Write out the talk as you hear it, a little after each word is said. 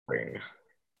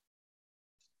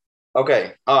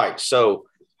Okay, all right. So,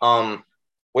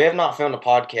 we have not filmed a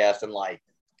podcast in like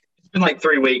It's been like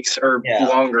 3 weeks or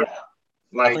longer. I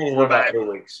Like think it's we're been about back. 3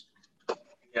 weeks.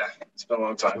 Yeah, it's been a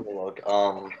long time. Look,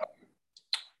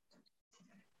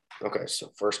 okay.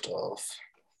 So first off,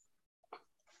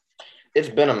 it's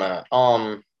been a minute.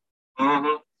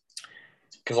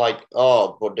 Cause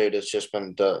dude, it's just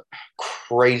been the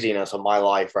craziness of my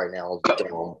life right now.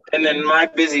 And then my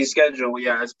busy schedule,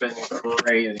 it's been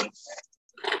crazy.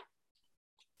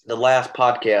 The last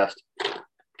podcast.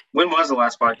 When was the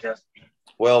last podcast?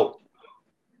 Well,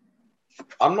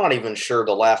 I'm not even sure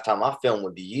the last time I filmed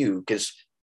with you, because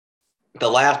the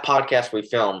last podcast we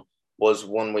filmed was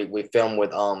when we filmed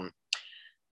with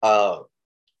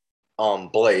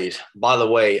Blaze. By the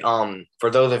way, for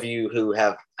those of you who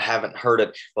haven't heard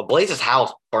it, but Blaze's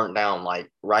house burnt down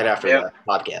like right after that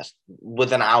podcast,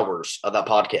 within hours of that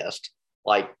podcast.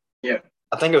 I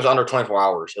think it was under 24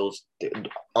 hours. It was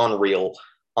unreal.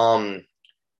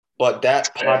 But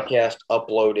that podcast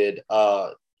uploaded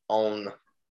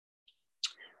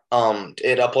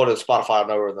it uploaded to Spotify on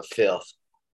November the 5th.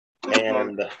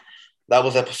 And that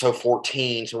was episode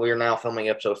 14. So we are now filming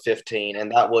episode 15.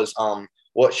 And that was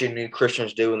what should new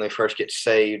Christians do when they first get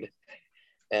saved?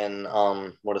 And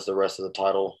what is the rest of the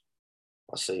title?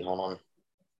 Let's see. Hold on.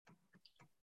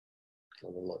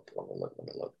 Let me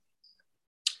look.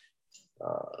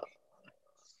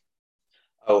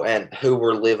 And who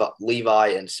were Levi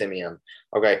and Simeon?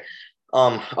 Okay.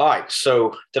 All right.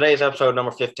 So today's episode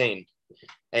number 15,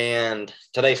 and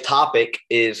today's topic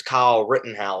is Kyle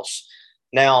Rittenhouse.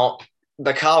 Now,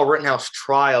 the Kyle Rittenhouse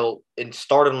trial, it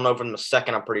started on November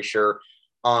 2nd, I'm pretty sure.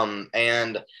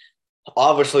 And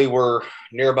obviously we're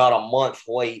near about a month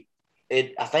late.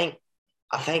 I think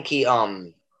he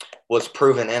was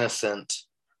proven innocent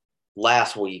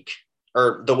last week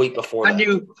or the week before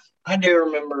that. I do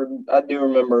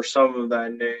remember some of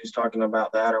that news talking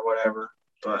about that or whatever.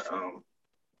 But I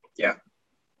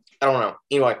don't know.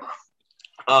 Anyway,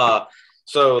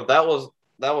 so that was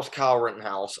Kyle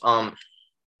Rittenhouse.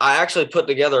 I actually put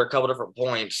together a couple different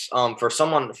points. For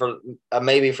some of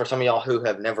y'all who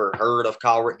have never heard of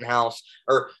Kyle Rittenhouse,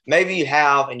 or maybe you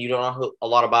have and you don't know a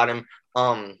lot about him.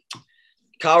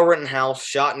 Kyle Rittenhouse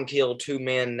shot and killed two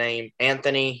men named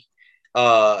Anthony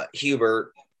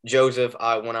Hubert. Joseph,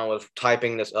 when I was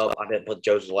typing this up, I didn't put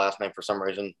Joseph's last name for some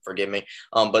reason. Forgive me.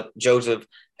 But Joseph,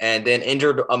 and then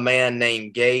injured a man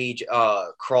named Gage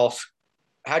Cross.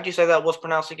 How'd you say that was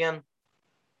pronounced again?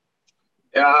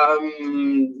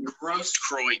 Grosskreutz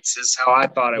is how I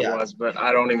thought it was, but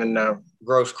I don't even know.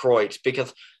 Grosskreutz,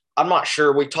 because I'm not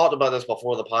sure. We talked about this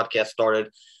before the podcast started.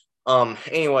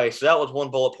 Anyway, so that was one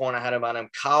bullet point I had about him.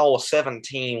 Kyle was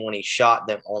 17 when he shot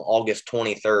them on August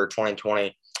 23rd,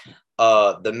 2020.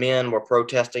 The men were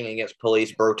protesting against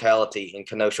police brutality in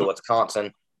Kenosha,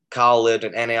 Wisconsin. Kyle lived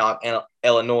in Antioch,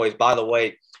 Illinois. By the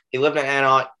way, he lived in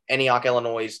Antioch,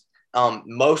 Illinois.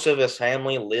 Most of his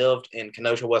family lived in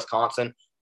Kenosha, Wisconsin.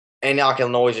 Antioch,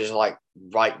 Illinois is like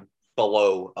right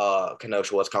below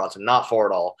Kenosha, Wisconsin, not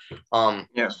far at all.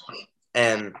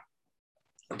 And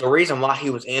the reason why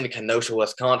he was in Kenosha,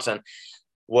 Wisconsin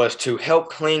was to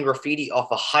help clean graffiti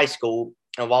off a high school.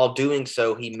 And while doing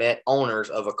so, he met owners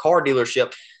of a car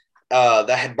dealership that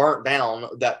had burnt down,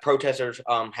 that protesters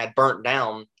had burnt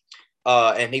down,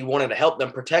 and he wanted to help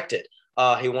them protect it.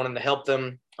 He wanted to help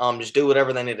them just do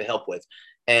whatever they needed help with.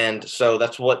 And so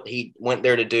that's what he went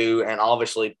there to do, and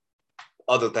obviously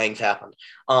other things happened.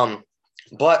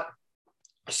 But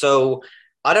so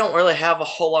I don't really have a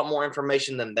whole lot more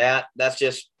information than that. That's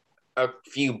just a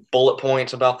few bullet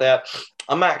points about that.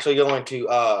 I'm actually going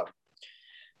to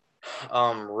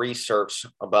research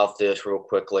about this real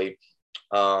quickly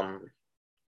and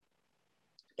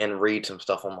read some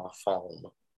stuff on my phone.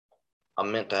 I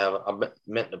meant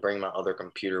to bring my other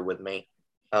computer with me.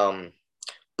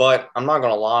 But I'm not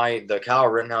going to lie, the Kyle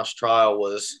Rittenhouse trial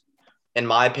was, in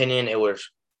my opinion, it was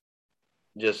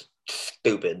just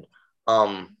stupid.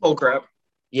 Bull crap.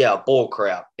 Yeah, bull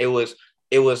crap. It was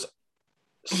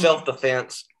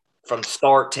self-defense from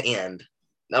start to end.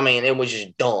 I mean, it was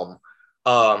just dumb.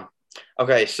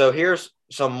 Okay, so here's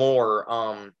some more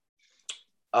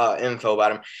info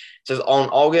about him. It says on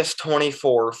August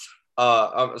 24th,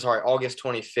 August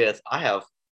 25th, I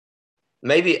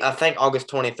think August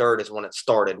 23rd is when it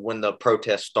started, when the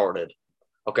protest started.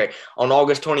 Okay, on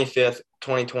August 25th,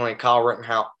 2020,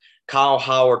 Kyle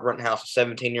Howard Rittenhouse, a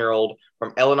 17-year-old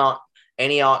from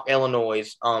Antioch,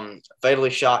 Illinois, fatally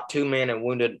shot two men and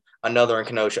wounded another in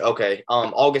Kenosha. Okay,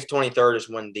 August 23rd is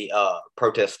when the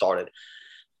protest started.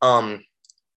 It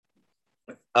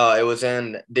was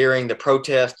during the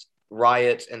protest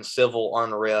riots and civil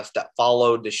unrest that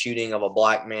followed the shooting of a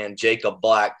black man, Jacob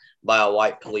Black, by a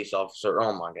white police officer.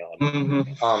 Oh my God.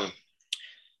 Mm-hmm.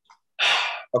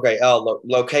 Okay.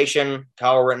 Location: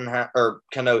 Kyle Rittenhouse or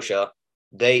Kenosha.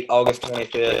 Date: August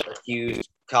 25th. Accused: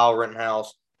 Kyle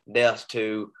Rittenhouse. Death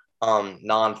to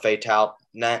non-fatal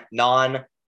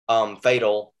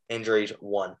injuries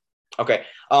 1. Okay.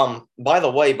 By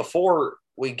the way, before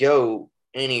we go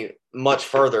any much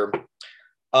further,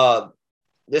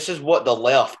 this is what the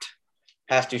left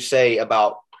has to say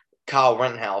about Kyle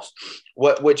Rittenhouse,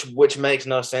 which makes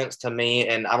no sense to me,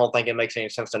 and I don't think it makes any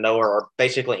sense to Noah or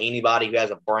basically anybody who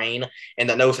has a brain and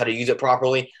that knows how to use it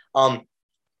properly.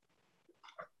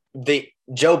 The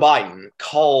Joe Biden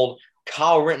called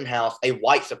Kyle Rittenhouse a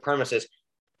white supremacist.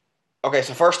 Okay,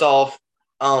 so first off,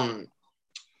 the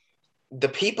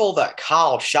people that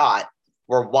Kyle shot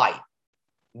were white.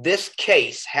 This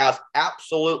case has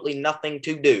absolutely nothing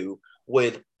to do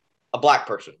with a black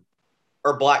person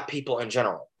or black people in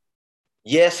general.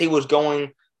 Yes, he was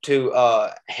going to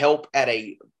help at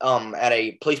a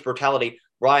police brutality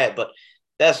riot, but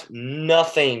that's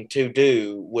nothing to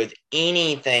do with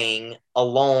anything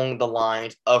along the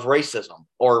lines of racism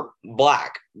or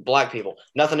black people.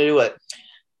 Nothing to do with it.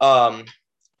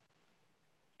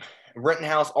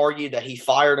 Rittenhouse argued that he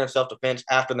fired in self-defense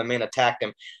after the men attacked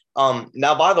him.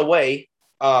 Now, by the way,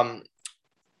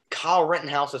 Kyle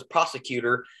Rittenhouse's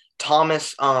prosecutor,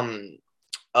 Thomas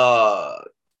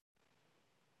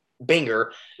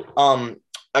Binger,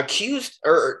 accused,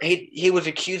 or he was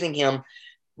accusing him,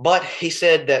 but he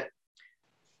said that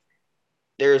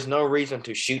there is no reason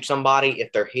to shoot somebody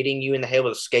if they're hitting you in the head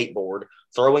with a skateboard,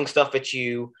 throwing stuff at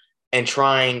you, and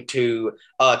trying to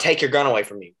take your gun away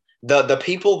from you. The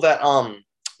people that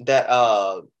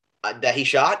he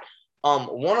shot,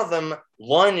 one of them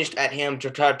lunged at him to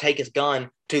try to take his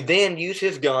gun, to then use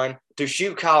his gun to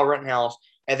shoot Kyle Rittenhouse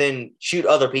and then shoot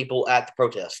other people at the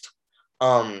protest.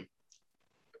 And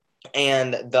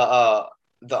the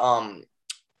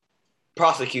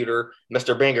prosecutor,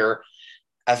 Mr. Binger,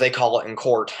 as they call him in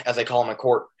court,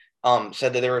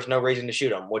 said that there was no reason to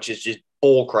shoot him, which is just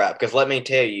bull crap. Because let me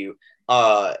tell you,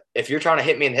 if you're trying to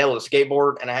hit me in the head with a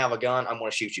skateboard and I have a gun, I'm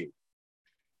going to shoot you.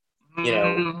 You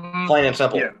know, plain and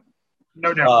simple. Yeah,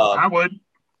 no doubt. I would.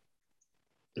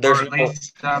 There's or at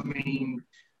least, I mean,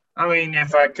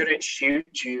 if I couldn't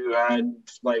shoot you, I'd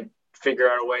like figure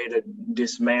out a way to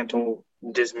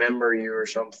dismember you or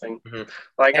something. Mm-hmm.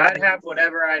 Like I'd have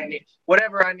whatever I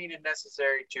needed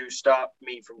necessary to stop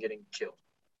me from getting killed.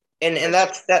 And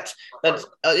that's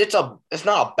it's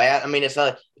not a bad. I mean, it's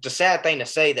a sad thing to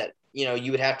say that, you know,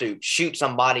 you would have to shoot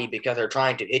somebody because they're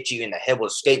trying to hit you in the head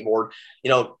with a skateboard. You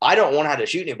know, I don't want to have to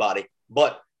shoot anybody,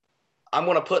 but I'm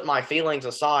going to put my feelings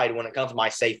aside when it comes to my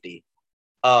safety.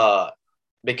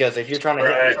 Because if you're trying to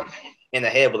hit me in the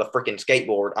head with a freaking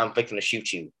skateboard, I'm fixing to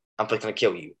shoot you. I'm fixing to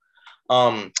kill you.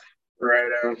 But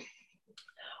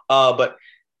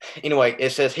anyway,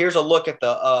 it says, here's a look at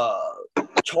the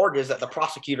charges that the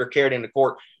prosecutor carried into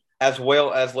court, as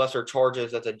well as lesser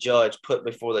charges that the judge put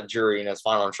before the jury in his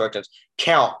final instructions.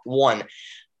 Count 1,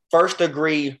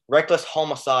 first-degree reckless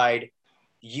homicide,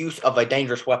 use of a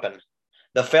dangerous weapon.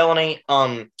 The felony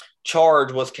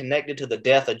charge was connected to the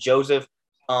death of Joseph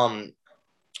Rosenbaum,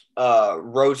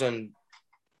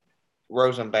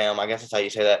 I guess that's how you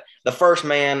say that. The first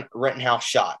man Rittenhouse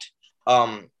shot.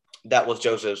 That was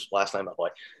Joseph's last name, by the way.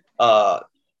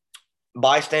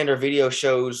 Bystander video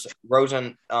shows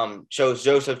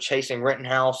Joseph chasing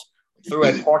Rittenhouse through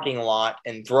a parking lot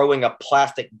and throwing a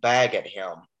plastic bag at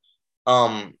him.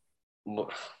 So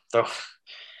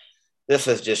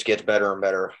this just gets better and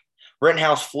better.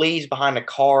 Rittenhouse flees behind a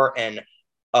car and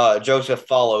Joseph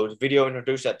follows. Video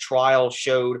introduced at trial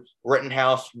showed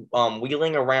Rittenhouse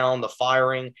wheeling around the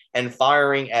firing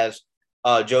as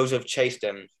Joseph chased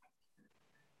him.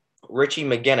 Richie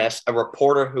McGinnis, a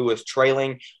reporter who was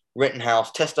trailing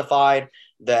Rittenhouse, testified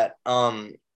that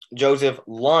Joseph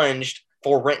lunged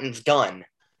for Ritten's gun.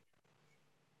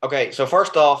 Okay, so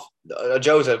first off,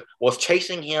 Joseph was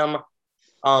chasing him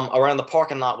around the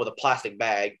parking lot with a plastic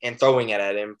bag and throwing it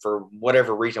at him for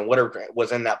whatever reason, whatever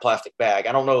was in that plastic bag.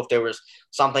 I don't know if there was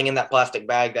something in that plastic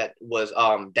bag that was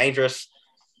dangerous,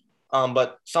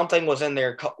 but something was in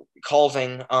there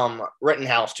causing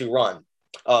Rittenhouse to run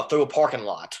through a parking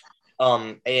lot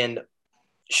and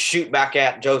shoot back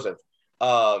at Joseph.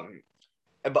 But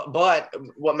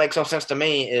what makes no sense to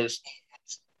me is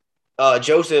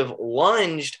Joseph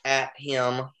lunged at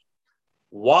him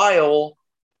while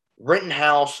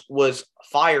Rittenhouse was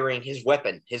firing his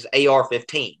weapon, his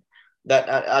AR-15.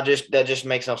 That just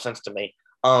makes no sense to me.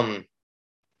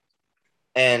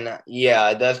 And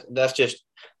yeah, that's just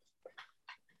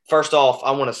first off,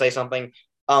 I want to say something.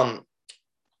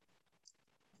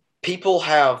 People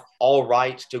have all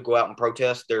rights to go out and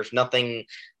protest. There's nothing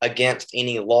against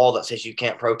any law that says you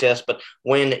can't protest. But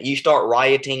when you start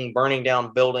rioting, burning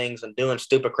down buildings, and doing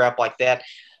stupid crap like that,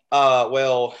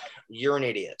 well, you're an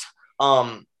idiot.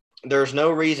 There's no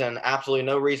reason, absolutely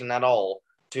no reason at all,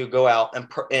 to go out and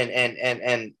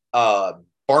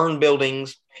burn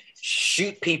buildings,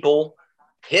 shoot people,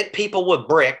 hit people with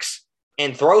bricks,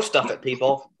 and throw stuff at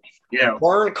people. Yeah.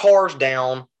 Burn cars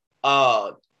down,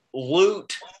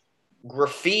 loot,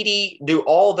 graffiti, do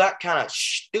all that kind of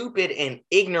stupid and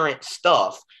ignorant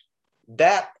stuff.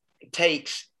 That's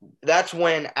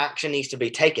when action needs to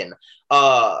be taken.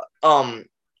 Like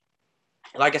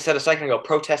I said a second ago,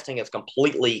 protesting is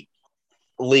completely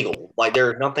legal. Like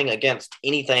there's nothing against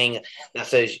anything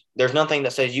there's nothing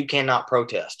that says you cannot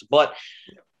protest. But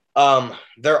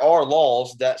there are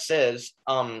laws that says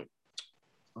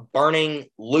burning,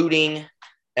 looting,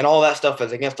 and all that stuff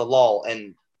is against the law,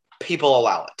 and people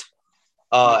allow it.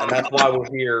 And that's why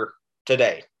we're here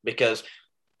today, because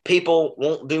people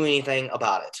won't do anything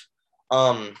about it.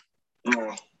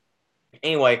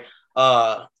 Anyway,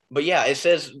 but yeah, it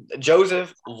says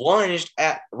Joseph lunged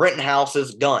at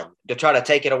Rittenhouse's gun to try to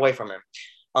take it away from him.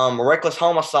 Reckless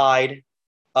homicide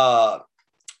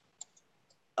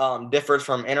differs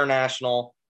from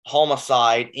international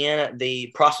homicide in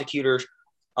the prosecutors,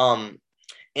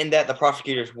 in that the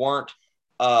prosecutors weren't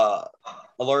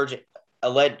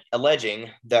alleging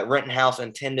that Rittenhouse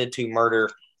intended to murder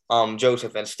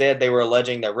Joseph. Instead, they were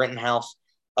alleging that Rittenhouse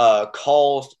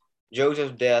caused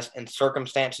Joseph's death in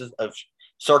circumstances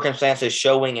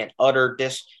showing an utter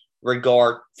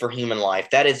disregard for human life.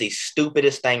 That is the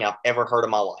stupidest thing I've ever heard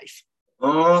in my life.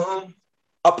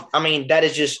 I mean,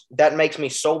 that makes me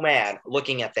so mad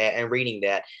looking at that and reading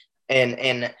that.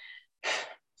 And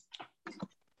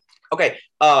okay,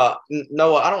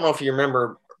 Noah, I don't know if you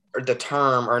remember the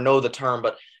term or know the term,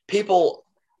 but people,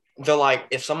 they're like,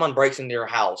 if someone breaks into your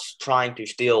house trying to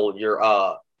steal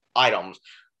your items,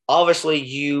 obviously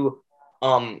you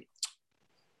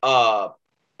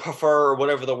prefer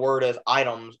whatever the word is,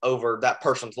 items, over that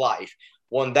person's life.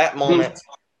 Well, in that moment,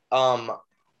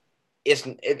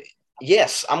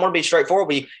 yes, I'm going to be straightforward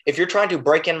with you. If you're trying to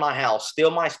break in my house,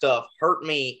 steal my stuff, hurt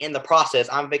me in the process,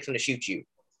 I'm fixing to shoot you.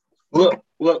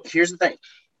 Look, here's the thing.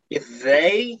 If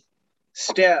they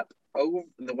step over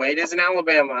the way it is in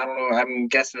Alabama, I don't know, I'm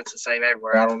guessing it's the same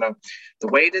everywhere, I don't know. The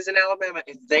way it is in Alabama,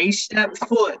 if they step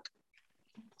foot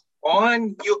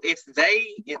on you, if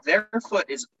their foot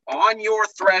is on your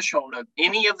threshold of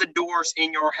any of the doors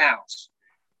in your house,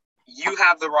 you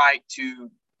have the right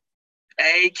to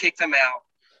A, kick them out,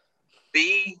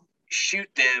 B, shoot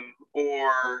them,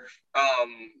 or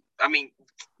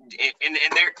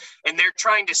and they're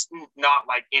trying to, not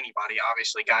like anybody,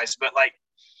 obviously, guys, but like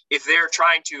if they're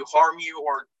trying to harm you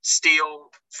or steal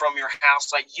from your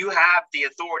house, like you have the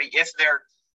authority, if they're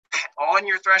on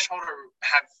your threshold or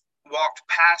have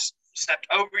stepped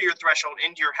over your threshold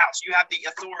into your house, you have the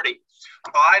authority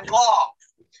by law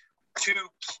to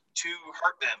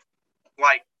hurt them,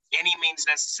 like any means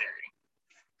necessary.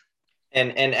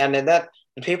 And that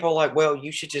people are like, well,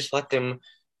 you should just let them.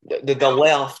 The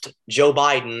left, Joe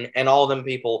Biden, and all them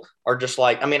people are just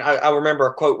like, I mean, I remember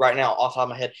a quote right now off the top of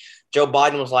my head. Joe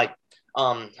Biden was like,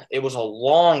 it was a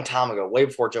long time ago, way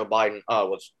before Joe Biden I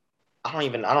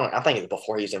think it was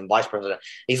before he was in vice president.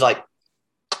 He's like,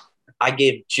 I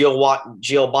give Jill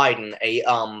Biden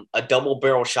a double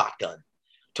barrel shotgun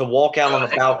to walk out on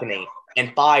the balcony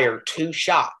and fire 2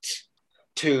 shots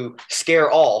to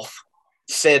scare off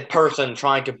said person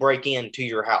trying to break into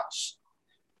your house.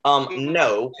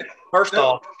 No, first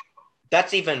off,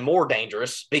 that's even more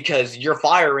dangerous because you're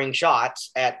firing shots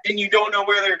at, and you don't know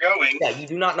where they're going. Yeah, you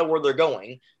do not know where they're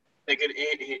going. They could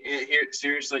hear it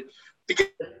seriously, because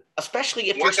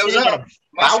especially if you're sitting at a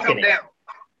balcony. Down.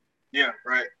 Yeah,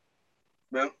 right.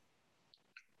 Well,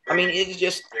 I mean, it's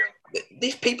just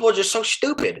these people are just so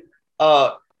stupid.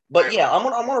 But yeah, I'm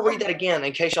gonna read that again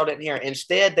in case y'all didn't hear it.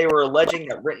 Instead, they were alleging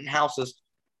that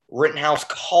Rittenhouse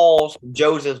caused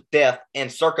Joseph's death in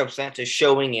circumstances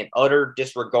showing an utter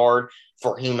disregard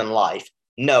for human life.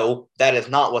 No, that is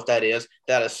not what that is.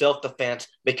 That is self-defense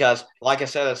because, like I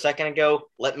said a second ago,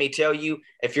 let me tell you,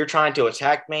 if you're trying to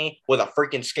attack me with a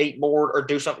freaking skateboard or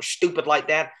do something stupid like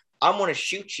that, I'm going to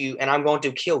shoot you and I'm going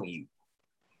to kill you.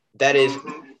 That is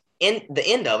in the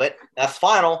end of it. That's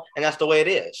final, and that's the way it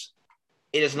is.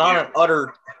 It is not an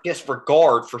utter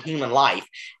disregard for human life.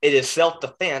 It is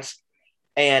self-defense.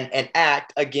 and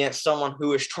act against someone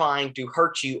who is trying to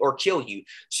hurt you or kill you.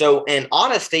 So in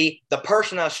honesty, the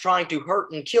person that's trying to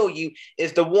hurt and kill you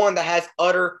is the one that has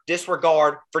utter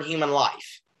disregard for human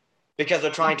life because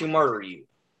they're trying to murder you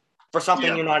for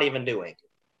something you're not even doing.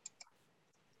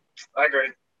 I agree.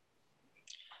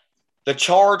 The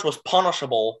charge was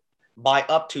punishable by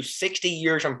up to 60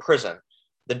 years in prison.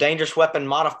 The dangerous weapon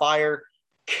modifier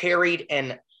carried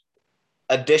an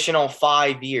additional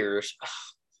 5 years.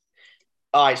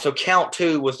 All right, so count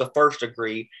 2 was the first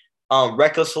degree,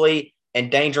 recklessly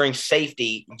endangering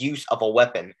safety use of a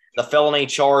weapon. The felony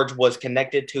charge was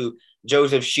connected to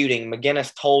Joseph's shooting.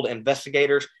 McGinnis told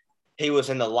investigators he was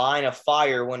in the line of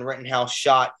fire when Rittenhouse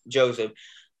shot Joseph.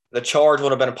 The charge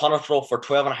would have been punishable for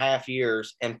 12 and a half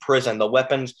years in prison. The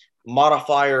weapons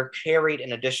modifier carried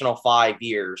an additional 5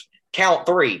 years. Count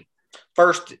 3,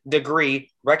 first degree,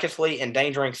 recklessly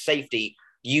endangering safety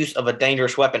use of a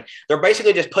dangerous weapon. They're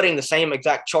basically just putting the same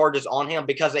exact charges on him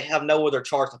because they have no other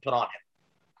charge to put on him.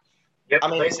 Yep, I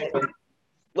mean, basically.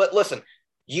 Listen,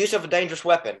 use of a dangerous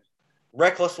weapon,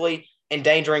 recklessly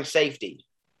endangering safety.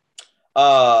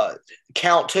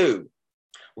 Count 2,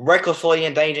 recklessly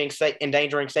endangering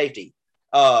safety,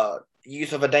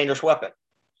 use of a dangerous weapon.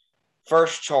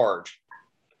 First charge,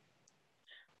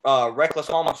 reckless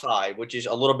homicide, which is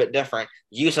a little bit different,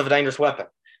 use of a dangerous weapon.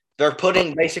 They're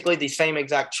putting basically the same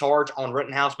exact charge on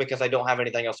Rittenhouse because they don't have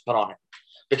anything else to put on him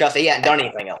because he hadn't done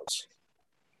anything else.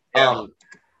 Yeah.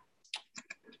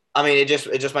 I mean, it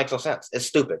just makes no sense. It's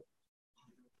stupid.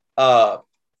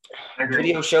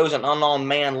 Video shows an unknown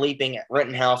man leaping at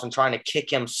Rittenhouse and trying to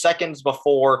kick him seconds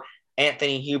before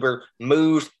Anthony Huber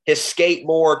moves his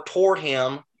skateboard toward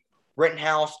him.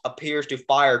 Rittenhouse appears to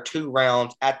fire 2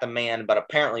 rounds at the man, but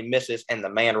apparently misses, and the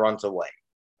man runs away.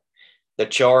 The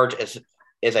charge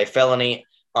is a felony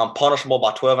punishable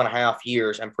by 12 and a half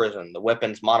years in prison. The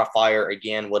weapons modifier,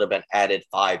 again, would have been added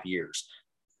 5 years.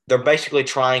 They're basically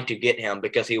trying to get him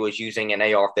because he was using an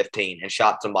AR-15 and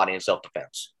shot somebody in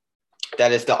self-defense.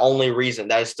 That is the only reason.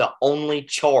 That is the only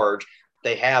charge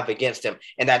they have against him.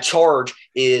 And that charge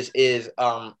is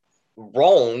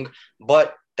wrong,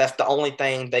 but that's the only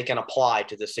thing they can apply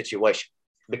to this situation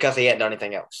because he hadn't done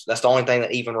anything else. That's the only thing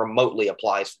that even remotely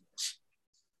applies to this.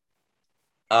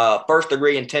 First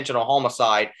degree intentional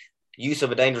homicide, use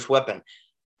of a dangerous weapon.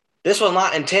 This was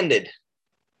not intended.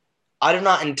 I do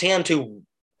not intend to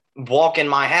walk in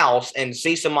my house and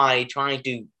see somebody trying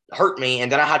to hurt me and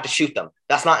then I have to shoot them.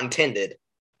 That's not intended.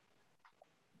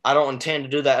 I don't intend to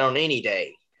do that on any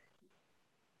day.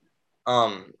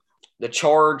 The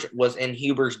charge was in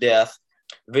Huber's death.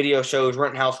 Video shows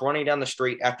Rittenhouse running down the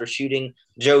street after shooting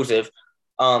Joseph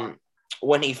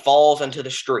when he falls into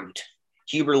the street.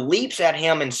 Huber leaps at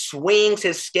him and swings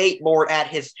his skateboard at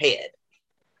his head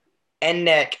and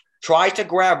neck, tries to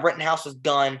grab Rittenhouse's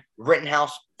gun.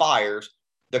 Rittenhouse fires.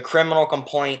 The criminal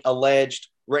complaint alleged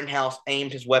Rittenhouse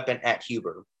aimed his weapon at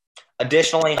Huber.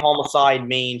 Additionally, homicide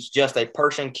means just a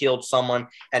person killed someone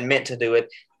and meant to do it.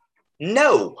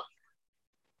 No.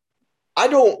 I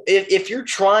don't. If you're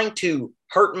trying to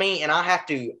hurt me and I have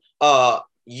to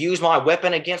use my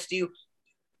weapon against you,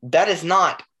 that is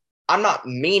not, I'm not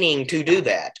meaning to do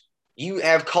that. You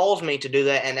have caused me to do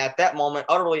that, and at that moment,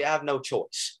 utterly, I have no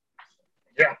choice.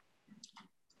 Yeah.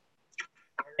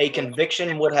 A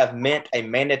conviction would have meant a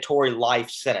mandatory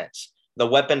life sentence. The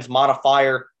weapons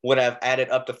modifier would have added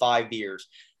up to 5 years.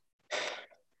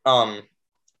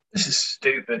 This is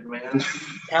stupid, man.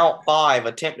 Count 5,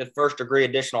 attempted first-degree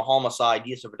additional homicide,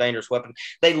 use of a dangerous weapon.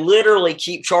 They literally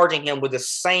keep charging him with the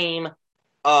same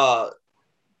deal.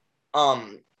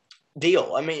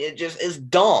 I mean, it just is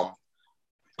dumb.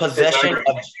 Possession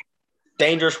of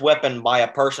dangerous weapon by a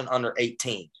person under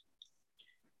 18.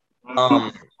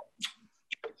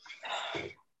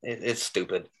 It's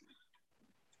stupid.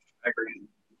 I agree.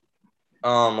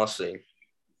 Let's see.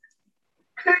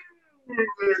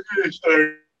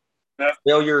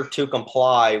 Failure to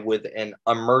comply with an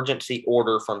emergency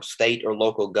order from state or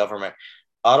local government.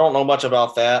 I don't know much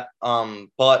about that.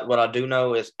 But what I do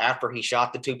know is after he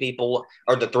shot the 2 people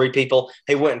or the 3 people,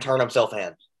 he went and turned himself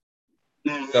in.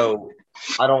 So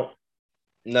I don't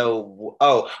know.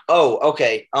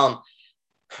 Okay.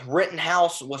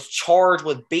 Rittenhouse was charged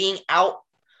with being out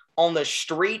on the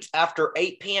streets after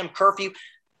 8 p.m. curfew.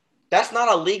 That's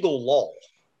not a legal law.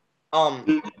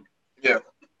 Yeah.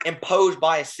 Imposed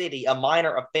by a city, a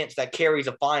minor offense that carries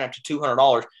a fine up to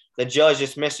 $200. The judge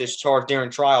dismissed his charge during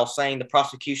trial, saying the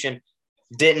prosecution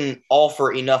didn't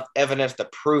offer enough evidence to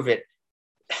prove it.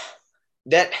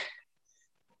 That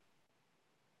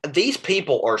these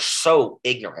people are so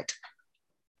ignorant.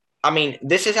 I mean,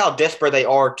 this is how desperate they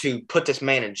are to put this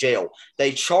man in jail.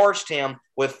 They charged him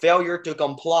with failure to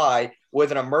comply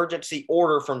with an emergency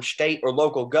order from state or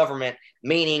local government,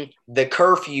 meaning the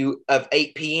curfew of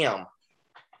 8 p.m.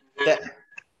 That,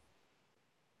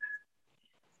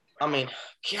 I mean,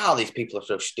 God, these people are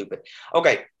so stupid.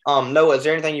 Okay, Noah, is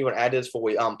there anything you want to add to this before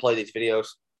we play these videos?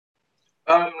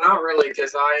 Not really,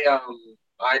 because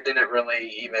I didn't really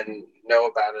even know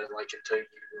about it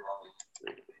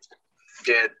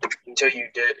until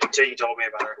you told me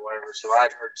about it or whatever. So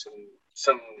I'd heard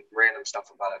some random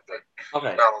stuff about it, but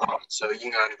okay, not a lot. So you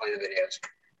can go ahead and play the videos.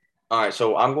 All right,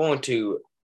 so I'm going to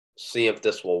see if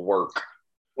this will work.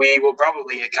 We will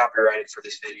probably get copyrighted for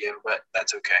this video, but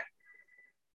that's okay.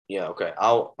 Yeah, okay.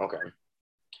 Okay.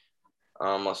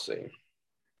 Let's see.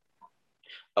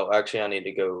 Oh, actually, I need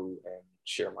to go and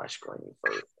share my screen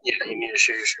first. Yeah, you need to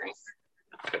share your screen.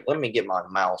 Okay, let me get my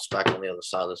mouse back on the other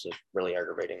side. This is really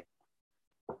aggravating.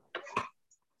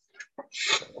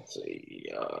 Let's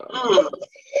see.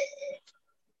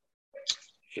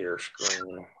 Share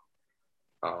screen.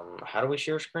 How do we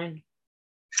share screen?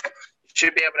 You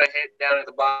should be able to hit down at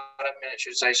the bottom, and it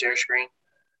should say share screen.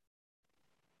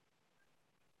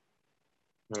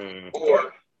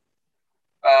 Or,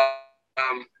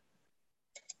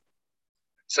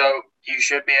 so you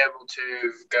should be able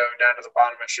to go down to the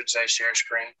bottom. It should say share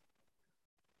screen.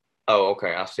 Oh,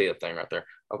 okay. I see the thing right there.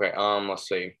 Okay. Let's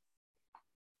see.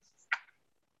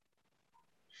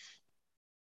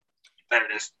 There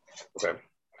it is. Okay.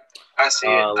 I see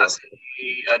it. I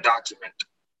see a document.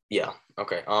 Yeah.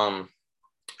 Okay. Now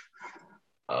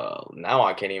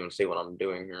I can't even see what I'm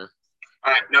doing here.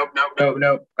 All right.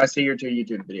 Nope. I see your 2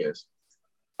 YouTube videos.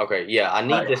 Okay. Yeah. I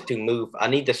need this to move. I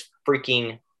need this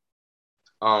freaking.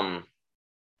 Don't.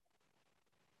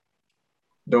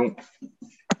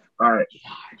 All right.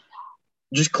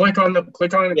 Just click on it.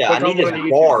 Yeah, I need this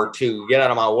bar to get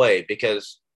out of my way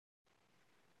because.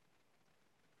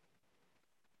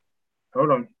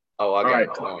 Hold on. Oh, I got it.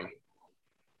 Hold on.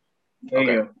 There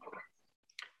you go.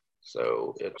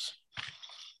 So it's.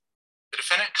 The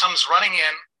defendant comes running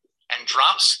in and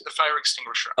drops the fire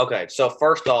extinguisher. Okay, so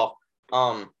first off,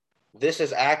 this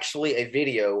is actually a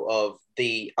video of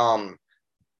the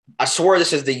I swear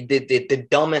this is the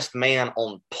dumbest man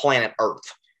on planet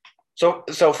Earth.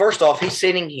 So first off, he's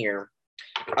sitting here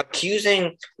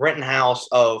accusing Rittenhouse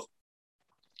of.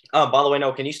 By the way,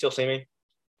 no, can you still see me?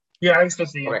 Yeah, I can still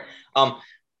see you. Okay.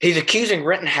 He's accusing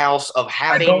Rittenhouse of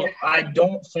having. I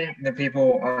don't think the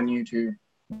people on YouTube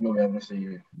will be able to see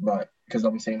you, but because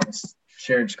I'll be seeing this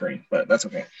shared screen, but that's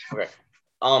okay. Okay.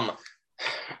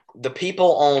 The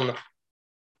people on.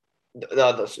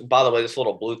 By the way, this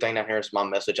little blue thing down here is my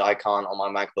message icon on my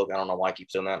MacBook. I don't know why I keep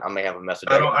doing that. I may have a message.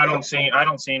 I don't see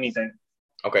anything.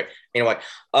 Okay. Anyway,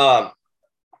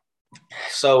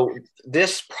 so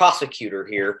this prosecutor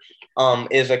here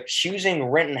is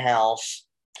accusing Rittenhouse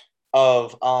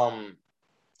of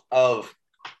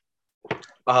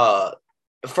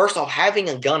first off having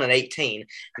a gun at 18,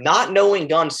 not knowing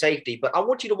gun safety. But I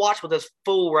want you to watch what this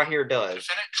fool right here does. The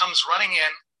defendant comes running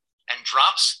in and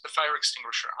drops the fire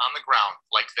extinguisher on the ground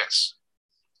like this.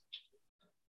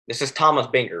 This is Thomas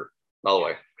Binger, by the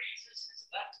way. Raises his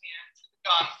left hand to the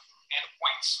gun and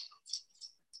points.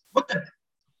 What the?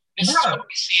 This is what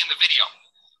we see in the video.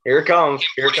 Here it comes.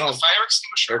 Him putting the fire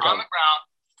extinguisher on the ground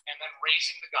and then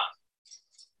raising the gun.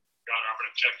 Your Honor, I'm going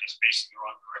to check this based in the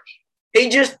wrong direction. He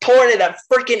just pointed a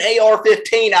freaking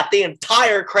AR-15 at the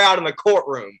entire crowd in the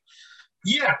courtroom.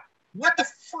 Yeah. What the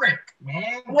frick,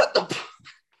 man? What the?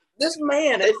 This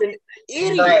man is an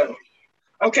idiot. Bro.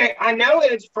 Okay, I know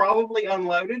that it's probably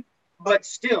unloaded, but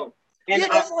still. And yeah,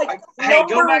 that's like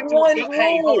go back to one rule.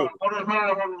 Hey, hold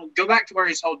on. Go back to where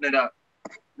he's holding it up.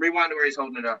 Rewind to where he's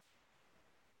holding it up.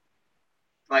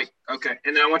 Like, okay.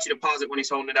 And then I want you to pause it when he's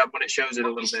holding it up when it shows it a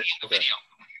little bit. Okay.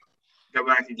 Go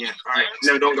back again. All right.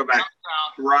 No, don't go back.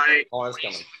 Right. Oh, it's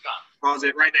coming. Pause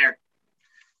it right there.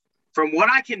 From what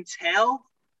I can tell,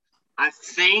 I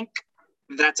think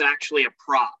that's actually a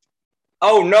prop.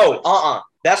 Oh, no.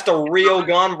 That's the real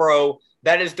gun, bro.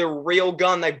 That is the real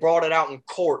gun. They brought it out in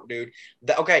court, dude.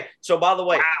 Okay, so by the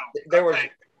way, wow.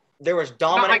 there was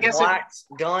Dominic Black's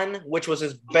gun, which was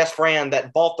his best friend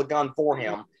that bought the gun for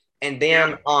him. And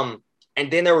then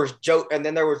there was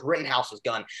Rittenhouse's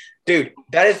gun. Dude,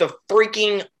 that is the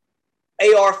freaking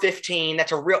AR-15.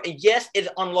 That's a real, yes, it's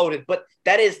unloaded, but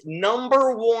that is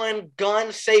number one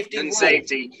gun safety. Gun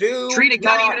safety. Dude, treat a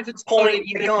gun even if it's loaded,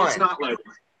 even if it's not loaded.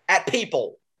 At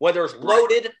people, whether it's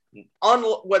loaded,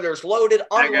 unloaded,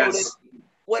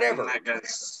 whatever. That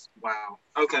goes. Wow.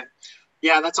 Okay.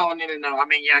 Yeah, that's all I need to know. I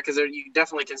mean, yeah, because you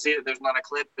definitely can see that there's not a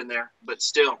clip in there, but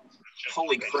still.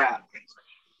 Holy crap.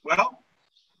 Well,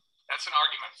 that's an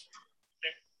argument.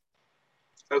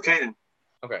 Okay then.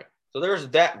 Okay, so there's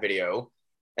that video,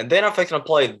 and then I'm fixing to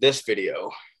play this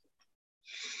video.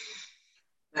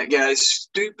 That guy's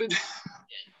stupid.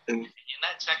 And In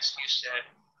that text, you said,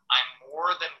 "I'm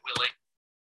more than willing."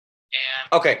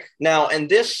 And Okay, now in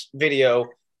this video,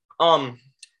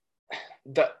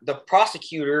 the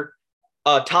prosecutor,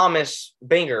 Thomas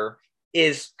Binger,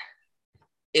 is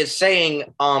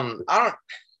saying,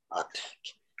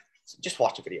 just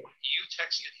watch the video. you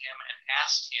texted him and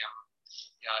asked him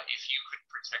if you could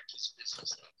protect his business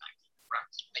that night,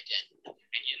 correct? I did.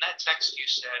 And in that text, you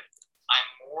said, "I'm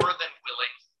more than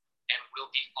willing and will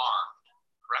be armed,"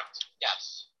 correct?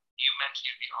 Yes. You meant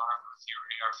you'd be armed with your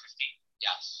AR-15?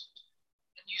 Yes.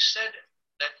 And you said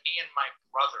that me and my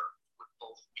brother would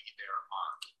both be there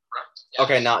armed, correct? Yes.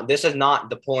 Okay, now this is not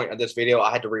the point of this video.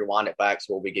 I had to rewind it back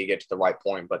so we could get to the right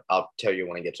point, but I'll tell you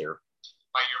when it gets here.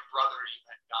 By your brother, you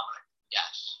meant Dominic?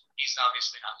 Yes. He's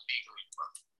obviously not legally your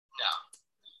brother. No.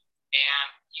 And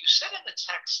you said in the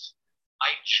text,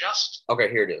 "I just Okay,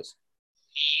 here it is.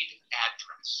 need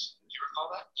address." Do you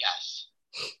recall that? Yes.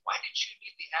 Why did you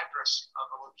need the address of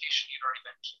a location you'd already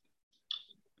been to?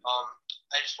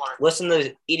 I just wanted Listen to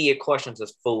the idiot questions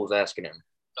this fool's asking him.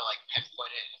 to like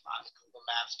pinpoint it on the Google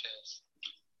Maps because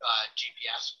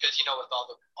GPS, because with all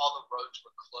the roads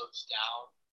were closed down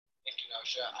in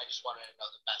Kenosha. I just wanted to know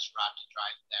the best route to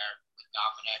drive there with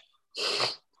Dominic.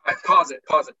 all right,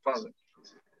 pause it.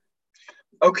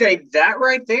 Okay, that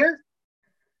right there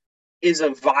is a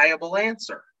viable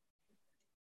answer.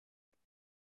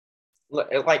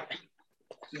 Like,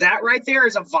 That right there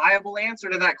is a viable answer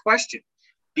to that question.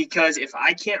 Because if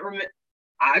I can't remember,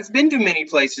 I've been to many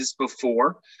places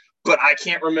before, but I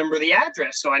can't remember the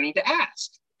address, so I need to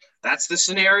ask. That's the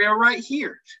scenario right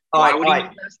here. Why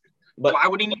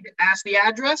would he need to ask the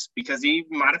address? Because he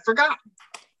might have forgotten.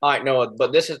 all right, Noah,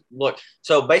 but this is, look,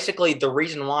 so basically the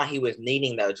reason why he was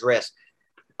needing the address,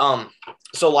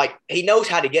 so like he knows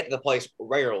how to get to the place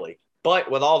regularly,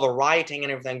 but with all the rioting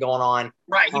and everything going on,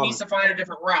 Right, he needs to find a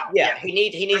different route. yeah, he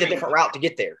needs a different route to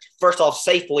get there. First off,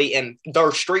 safely, and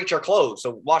their streets are closed,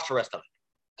 so watch the rest of it.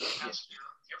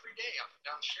 Every day up and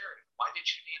down Sheridan. Why did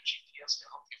you need GPS to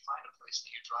help you find a place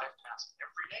that you drive past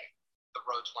every day? The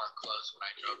roads weren't closed when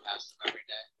I drove past them every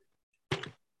day.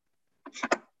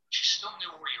 You still knew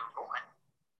where you were going.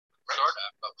 Sort of,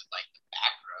 but with like the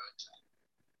back roads.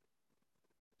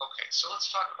 Okay, so let's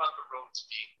talk about the roads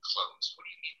being closed. What do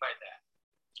you mean by that?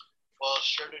 Well,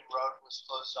 Sheridan Road was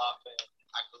closed off, and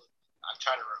I'm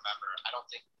trying to remember. I don't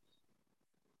think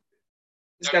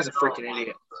This guy's a freaking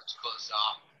idiot. roads closed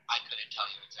off. I couldn't tell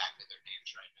you exactly their names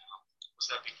right now. Was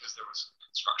that because there was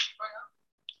construction going on?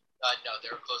 No, they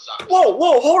were closed off.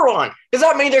 Whoa, hold on. Does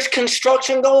that mean there's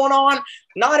construction going on?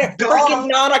 Not at freaking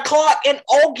 9 o'clock in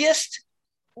August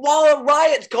while a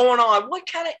riot's going on. What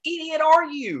kind of idiot are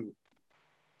you?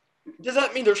 Does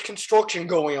that mean there's construction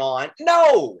going on?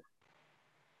 No.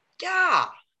 Yeah.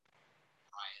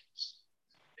 Riots.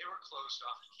 They were closed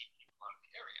off to keep people out of the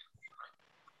area, right?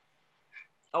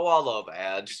 Oh, I love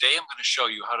ads. Today I'm going to show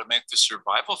you how to make the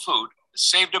survival food that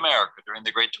saved America during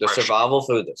the Great The Depression. survival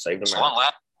food that saved So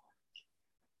America.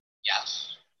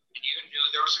 Yes. And you knew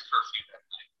there was a curfew that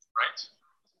night, right?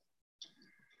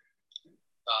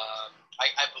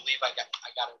 I believe I got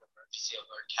an emergency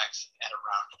alert text at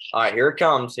around 8. All right, here it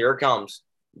comes. Here it comes.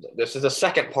 This is the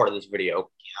second part of this video.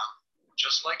 Yeah.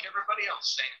 Just like everybody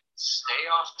else saying, stay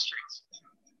off the streets.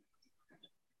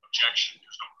 Objection.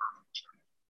 There's no curfew.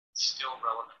 It's still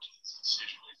relevant to this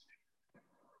decision.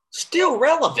 Still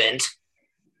relevant.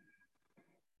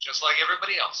 Just like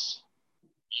everybody else,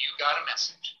 you got a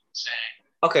message saying,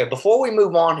 Okay, before we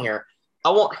move on here, I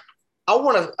want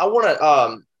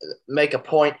to make a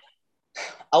point.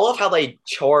 I love how they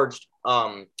charged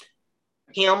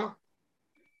him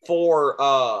for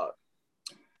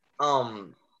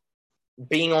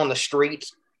being on the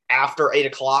streets after 8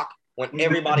 o'clock when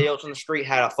everybody else on the street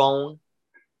had a phone,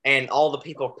 and all the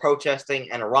people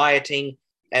protesting and rioting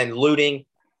and looting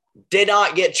did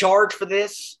not get charged for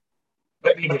this,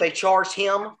 but they charged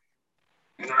him.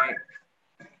 Right.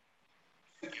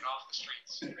 get off the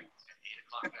streets at 8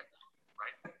 o'clock that night,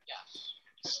 right? Yes.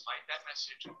 And despite that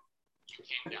message, you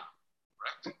came down,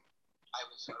 correct? I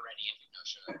was already in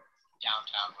Kenosha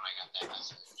downtown when I got that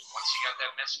message. Once you got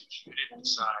that message, you didn't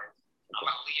decide, I'm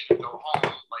going to leave and go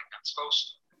home like I'm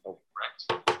supposed to, correct?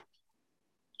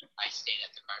 I stayed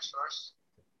at the car stores.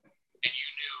 And you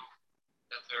knew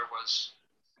that there was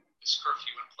this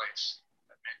curfew in place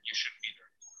that meant you shouldn't be there,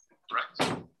 correct?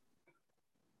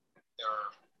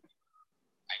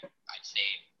 I'd say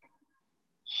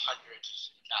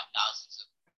hundreds, if not thousands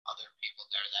of other people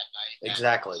there that night.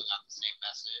 Exactly. That also got the same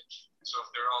message. So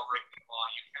if they're all breaking law,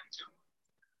 you can too.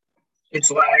 It's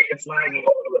lagging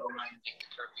a little bit. I think the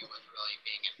curfew was really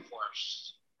being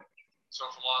enforced. So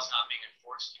if the law is not being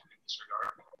enforced, you can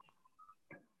disregard it.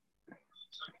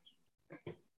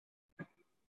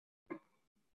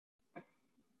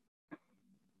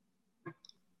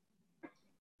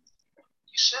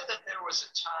 You said that there was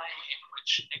a time in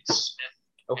which Nick Smith.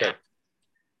 Okay.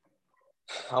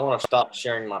 I want to stop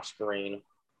sharing my screen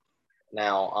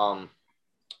now.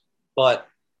 But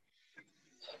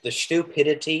the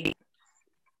stupidity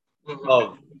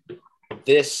of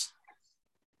this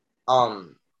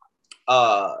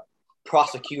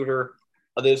prosecutor,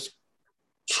 of this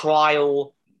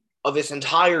trial, of this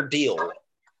entire deal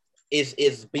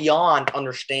is beyond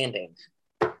understanding.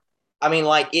 I mean,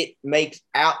 like, it makes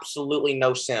absolutely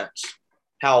no sense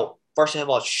how, first of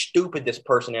all, how stupid this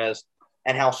person is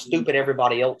and how stupid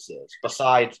everybody else is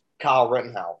besides Kyle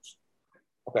Rittenhouse.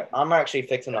 Okay, I'm actually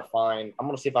fixing to find. I'm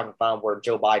going to see if I can find where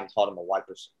Joe Biden called him a white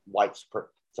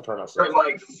supremacist.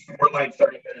 We're like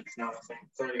 30 minutes now, I think.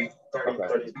 30. Okay.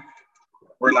 30.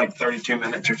 We're like 32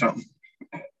 minutes or something.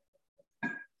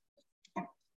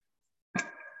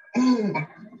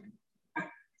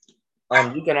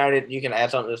 You can add it. You can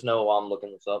add something. Just know while I'm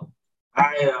looking this up.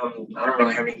 I don't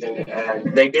really have anything to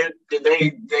add. They did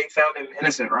they found him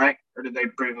innocent, right? Or did they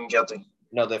prove him guilty?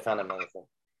 No, they found him innocent.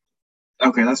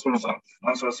 Okay, that's what I thought.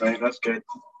 That's what I say. That's good.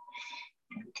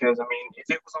 Because I mean, if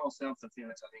it was all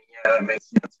self-defense, I mean, yeah, that makes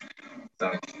sense.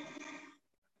 So,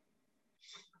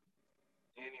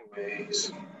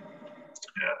 anyways,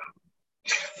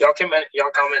 y'all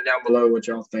comment down below what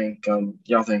y'all think.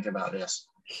 Y'all think about this.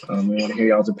 We want to hear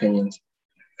y'all's opinions.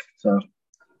 So,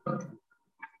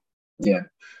 yeah.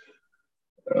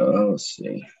 Let's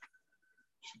see.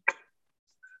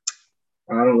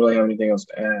 I don't really have anything else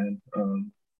to add.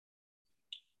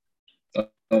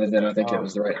 Other than I think it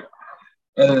was the right.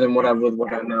 Other than what I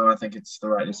know, I think it's the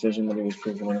right decision that he was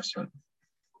proven innocent.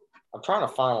 I'm trying to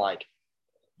find like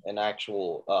an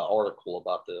actual article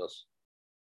about this.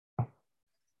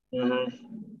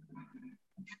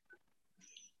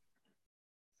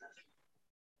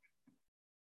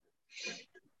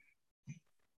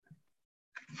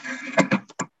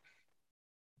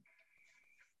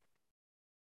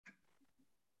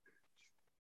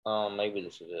 Maybe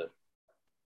this is it.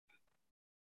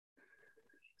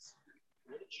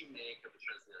 What did you make of the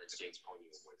President of the United States calling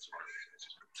you a white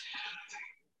supremacist?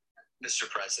 Mr.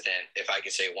 President, if I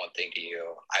could say one thing to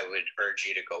you, I would urge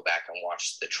you to go back and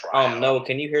watch the trial. No,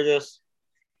 can you hear this?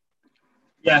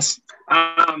 Yes.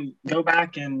 Go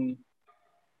back and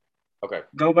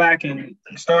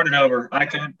start it over. I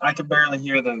could barely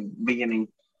hear the beginning.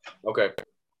 Okay.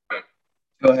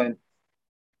 Go ahead.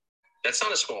 That's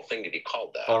not a small thing to be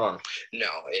called that. Hold on. No,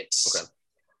 it's okay.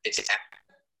 It's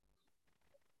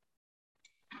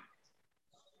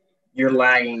You're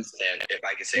lagging. And if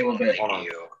I could say one thing to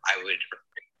you, I would.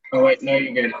 Oh wait, no,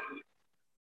 you're good.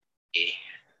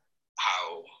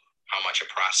 How much a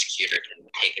prosecutor can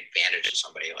take advantage of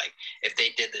somebody. Like, if they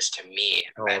did this to me,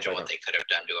 imagine what they could have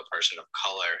done to a person of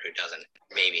color who doesn't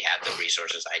maybe have the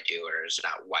resources I do or is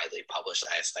not widely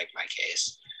publicized like my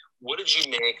case. What did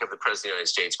you make of the President of the United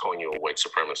States calling you a white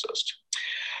supremacist?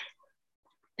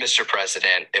 Mr.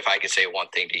 President, if I could say one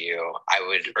thing to you, I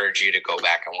would urge you to go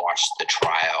back and watch the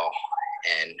trial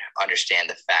and understand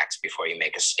the facts before you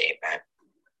make a statement.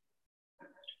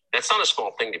 That's not a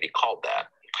small thing to be called that.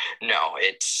 No,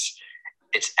 it's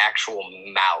actual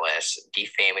malice,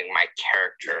 defaming my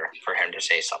character for him to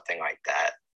say something like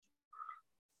that.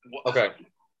 Okay.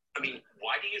 I mean,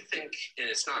 why do you think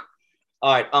it's not?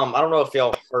 All right. I don't know if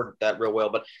y'all heard that real well,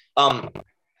 but I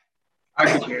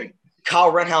can hear it.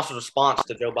 Kyle Rittenhouse's response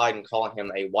to Joe Biden calling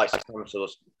him a white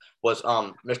supremacist was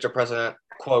Mr. President,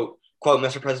 quote,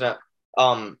 Mr. President,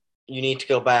 you need to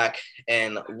go back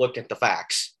and look at the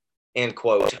facts, end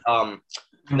quote.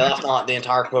 That's not the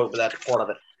entire quote, but that's part of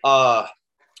it.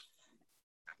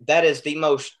 That is the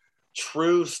most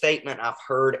true statement I've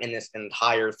heard in this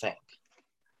entire thing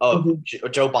of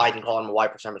Joe Biden calling him a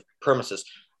white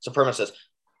supremacist.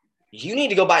 You need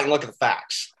to go back and look at the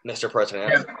facts, Mr.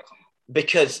 President,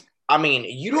 because I mean,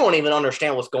 you don't even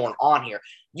understand what's going on here.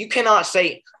 You cannot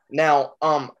say now.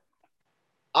 I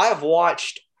have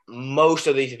watched most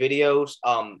of these videos,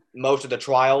 most of the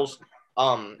trials,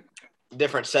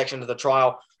 different sections of the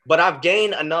trial, but I've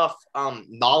gained enough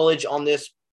knowledge on this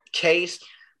case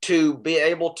to be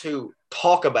able to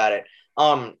talk about it.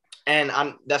 And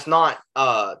that's not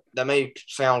that may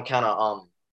sound kind of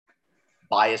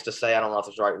biased to say. I don't know if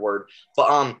it's the right word,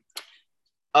 but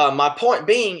my point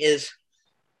being is,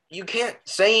 you can't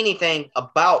say anything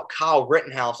about Kyle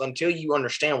Rittenhouse until you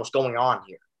understand what's going on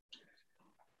here.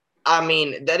 I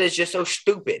mean, that is just so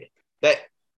stupid. That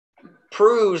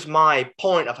proves my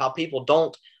point of how people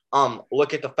don't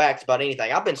look at the facts about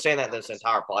anything. I've been saying that this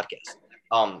entire podcast.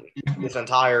 This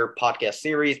entire podcast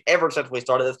series, ever since we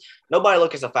started this, nobody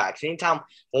looks at the facts. Anytime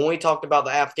when we talked about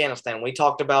the Afghanistan, we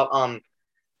talked about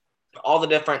all the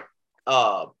different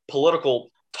political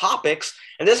topics,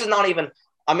 and this is not even,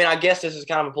 I mean, I guess this is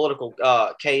kind of a political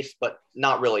case, but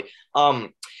not really.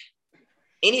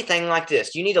 Anything like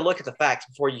this, you need to look at the facts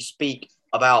before you speak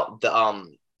about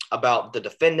the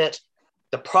defendant,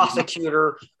 the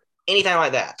prosecutor, anything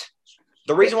like that.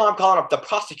 The reason why I'm calling up the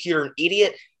prosecutor an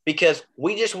idiot, because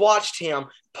we just watched him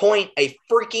point a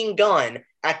freaking gun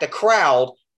at the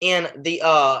crowd in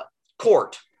the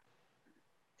court.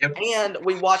 Yep. And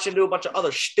we watched him do a bunch of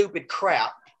other stupid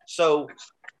crap. So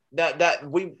that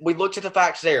we looked at the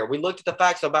facts there. We looked at the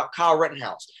facts about Kyle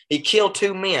Rittenhouse. He killed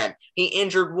 2 men. He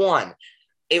injured 1.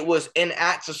 It was in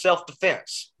acts of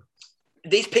self-defense.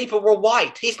 These people were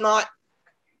white. He's not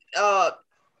a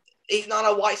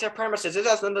white supremacist. This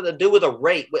has nothing to do with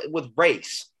with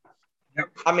race. Yep.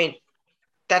 I mean,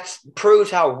 that proves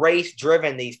how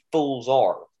race-driven these fools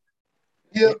are.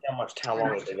 Yep. How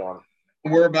long has it gone?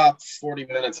 We're about 40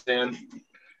 minutes in.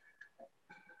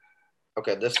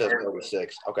 Okay, this says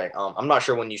 36. Okay, I'm not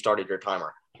sure when you started your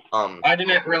timer. I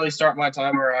didn't really start my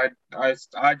timer.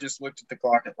 I just looked at the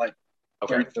clock at like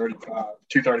 3:35,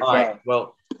 2:35. All right.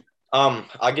 Well,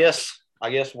 I guess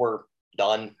we're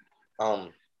done.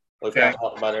 We've kind of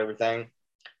talked about everything.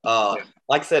 Like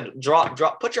I said,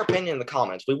 put your opinion in the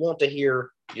comments. We want to hear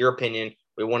your opinion.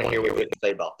 We want to hear what you have to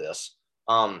say about this.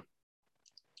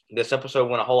 This episode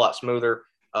went a whole lot smoother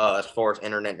as far as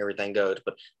internet and everything goes.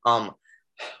 But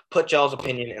put y'all's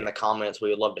opinion in the comments. We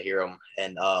would love to hear them.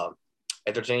 And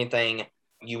if there's anything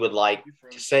you would like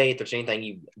to say, if there's anything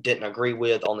you didn't agree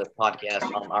with on this podcast,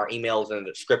 our email is in the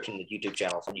description of the YouTube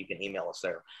channel, so you can email us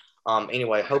there.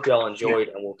 Anyway, hope y'all enjoyed,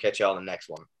 and we'll catch y'all in the next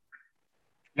one.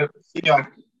 Yep. See y'all.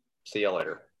 See y'all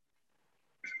later.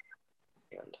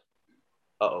 And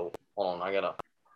hold on, I gotta.